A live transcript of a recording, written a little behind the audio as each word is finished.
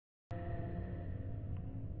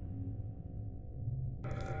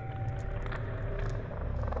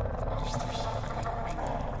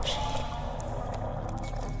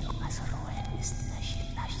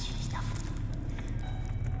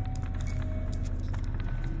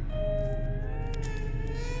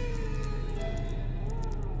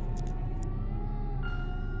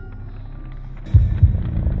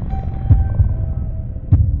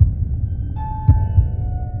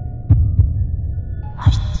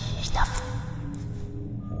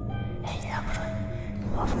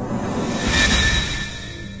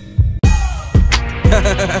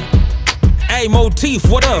Hey, Motif,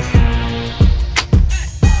 what up?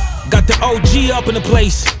 Got the OG up in the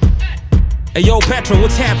place. Hey, yo, Petra,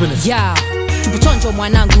 what's happening? Yeah. Tupuchonjo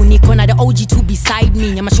mwanangu, niko na the OG to beside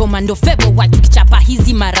me. Nyama shoma ndo February tukichapa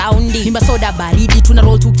hizi maraundi. Mimba soda baridi, tuna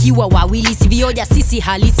roll tukiwa wawili. Sivioja sisi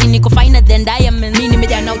halisi, niko finer than diamond. Mimi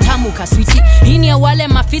nimejaa na utamu ka sweetie. Hii ni ya wale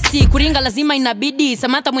mafisi, kuringa lazima inabidi.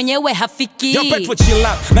 Samantha mwenyewe hafiki. Yo, Petra, chill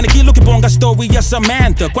out. Na nikilu kibonga story ya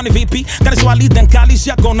Samantha. Kwani vipi? Kana swali then Kali's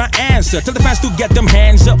ya gonna answer. Tell the fans to get them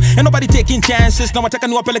hands up. Ain't nobody taking chances. Na wataka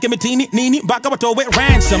niwapeleke mitini, nini, baka watowe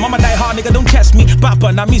ransom. Mama die hard, nigga, don't test me.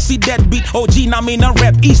 Papa, na me see deadbeat. OG, na me na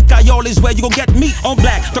rep. East Kayol is where you gon' get me on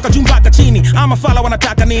black. Toka jumbaka chini. I'm a follow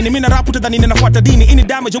wanataka nini. Mina rapu tada nini nafuata dini. Any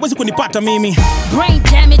damage, huwezi kunipata mimi. Brain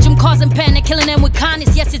damage, I'm causing panic. Killing them with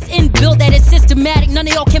kindness. Yes, it's inbuilt that it's systematic. None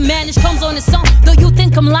of y'all can manage. Comes on its own. Though you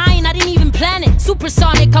think I'm lying, I didn't even plan it.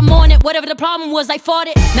 Supersonic, I'm on it. Whatever the problem was, I fought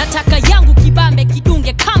it. Nataka yangu kibambe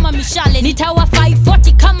kidunge kama mishale. Nitawa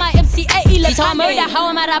 540 kama MCA ile. Nitawa murder, how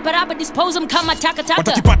am I rapa dispose them kama taka.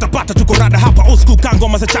 Watakipata pata tuko rada hapa. Old school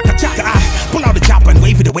kangoma za chaka. Pull out the chopper and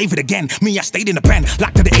wave it again. Me, I stayed in the pen,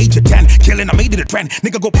 locked to the age of 10. Killing, I made it a trend.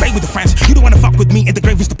 Nigga, go play with the friends. You don't wanna fuck with me, in the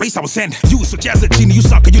grave is the place I was sent. You such as a genie, you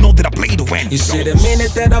sucker, you know that I play to win. You see the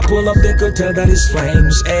minute that I pull up, they could tell that it's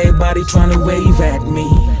flames. Everybody trying to wave at me.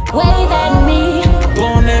 Wave at me.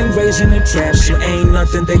 Born and raised in the trap, so ain't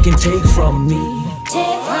nothing they can take from me.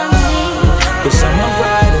 Take from me. Cause I'm a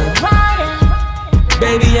rider.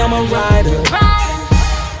 Baby, I'm a rider.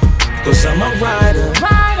 Cause I'm a rider.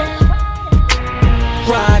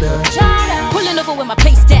 Pulling over with my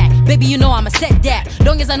pace stack. Baby, you know I'ma set that.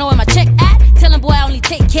 Long as I know where my check at. Tell 'em boy I only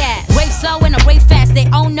take cash. Rave slow and I rave fast. They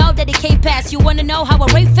all know that they can't pass. You wanna know how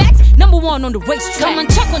I rave facts? #1 on the racetrack. Kama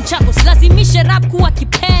nchako lazimisha rap kuwa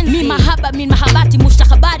kipenzi. Mi mahaba, mi mahabati,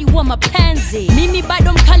 mustakabari wa mapenzi. Mimi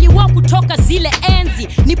bado mkali wa kutoka zile enzi.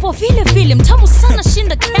 Nipo vile mtamu sana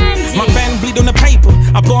shinda candy. My pen bleed on the paper,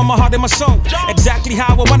 I pour my heart and my soul. Exactly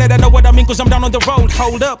how I wanted, I know what I mean, cause I'm down on the road.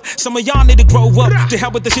 Hold up, some of y'all need to grow up. To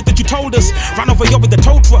hell with the shit that you told us. Run over you with the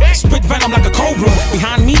tow truck, spit venom like a cobra.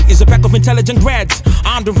 Behind me is a pack of intelligent grads.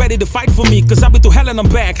 Armed and ready to fight for me, cause I've been through hell and I'm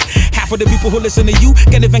back. Half of the people who listen to you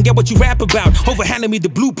can't even get what you rap about. Overhanding me the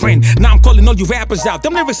blueprint, now I'm calling all you rappers out.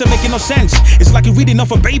 Them lyrics are making no sense. It's like you're reading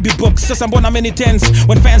off a baby book. Since I'm born, I'm in the tens.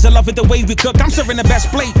 When fans are loving the way we cook, I'm serving the best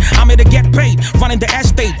plate. I'm here to get paid, running the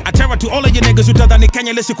estate. I terror to all of you niggas who tell that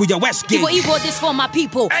Kenya listen to your Westgate. Evil, this for my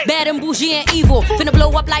people. Bad and bougie and evil. Finna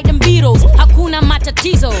blow up like them Beatles. Hakuna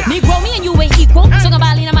matatizo. Negro, me and you ain't equal. Songa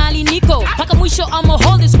bali na mali niko. Paka mwisho, I'ma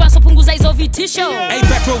hold this grass so punguza hizo vitisho. Hey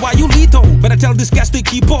Petra, why you lethal? Better tell this gas to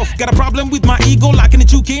keep off. Got a problem with my ego, like in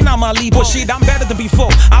the UK, now my lead. But shit, I'm better than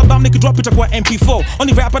before. Album nigga drop it kwa MP4.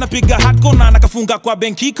 Only rap and a big hardcore na nakafunga kwa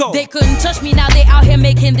Benkiko. They couldn't touch me, now they out here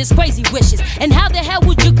making these crazy wishes. And how the hell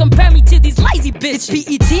would you compare me to these lazy bitches?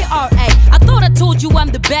 It's PETRA. I thought I told you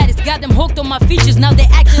I'm the baddest. Got them hooked on my features, now they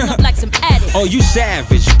acting up like some addicts. Oh, you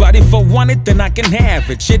savage, but if I want it, then I can have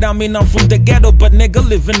it. Shit, I mean, I'm from the ghetto, but nigga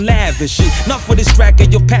living lavish. Shit, not for this track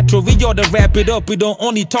of your Petra, we ought to wrap it up. We don't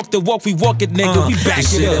only talk the walk, we walk it, nigga, we back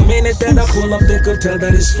it up. The minute that I pull up, they could tell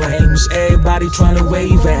that it's flames. Everybody trying to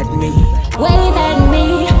wave at me. Wave at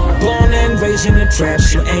me. Born and raised in the trap,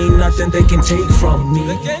 so ain't nothing they can take from me.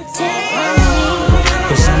 Take from me.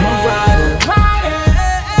 Cause I'm a rider.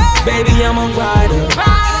 Baby, I'm a rider.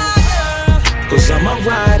 Cause I'm a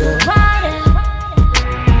rider.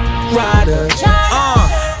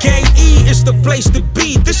 KE is the place to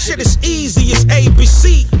be. This shit is easy, it's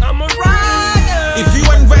ABC. I'm a rider. If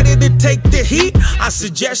you ain't ready to take the heat, I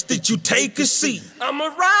suggest that you take a seat. I'm a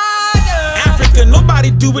rider. Africa,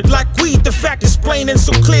 nobody do it like we. The fact is plain and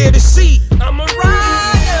so clear to see. I'm a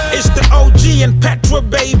rider. It's the OG and Petra,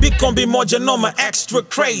 baby. Gon' be more genoma extra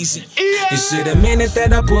crazy. You see the minute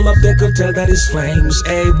that I pull up, they could tell that it's flames.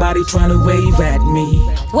 Everybody trying to wave at me.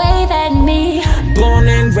 Wave at me. Born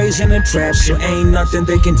and raised in a trap, so ain't nothing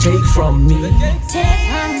they can take from me. Take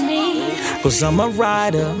from me. Cause I'm a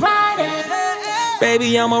rider.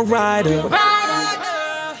 Baby, I'm a rider.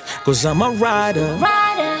 Cause I'm a rider.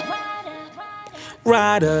 Rider.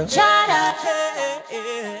 Rider.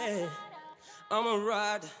 I'm a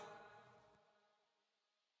rider.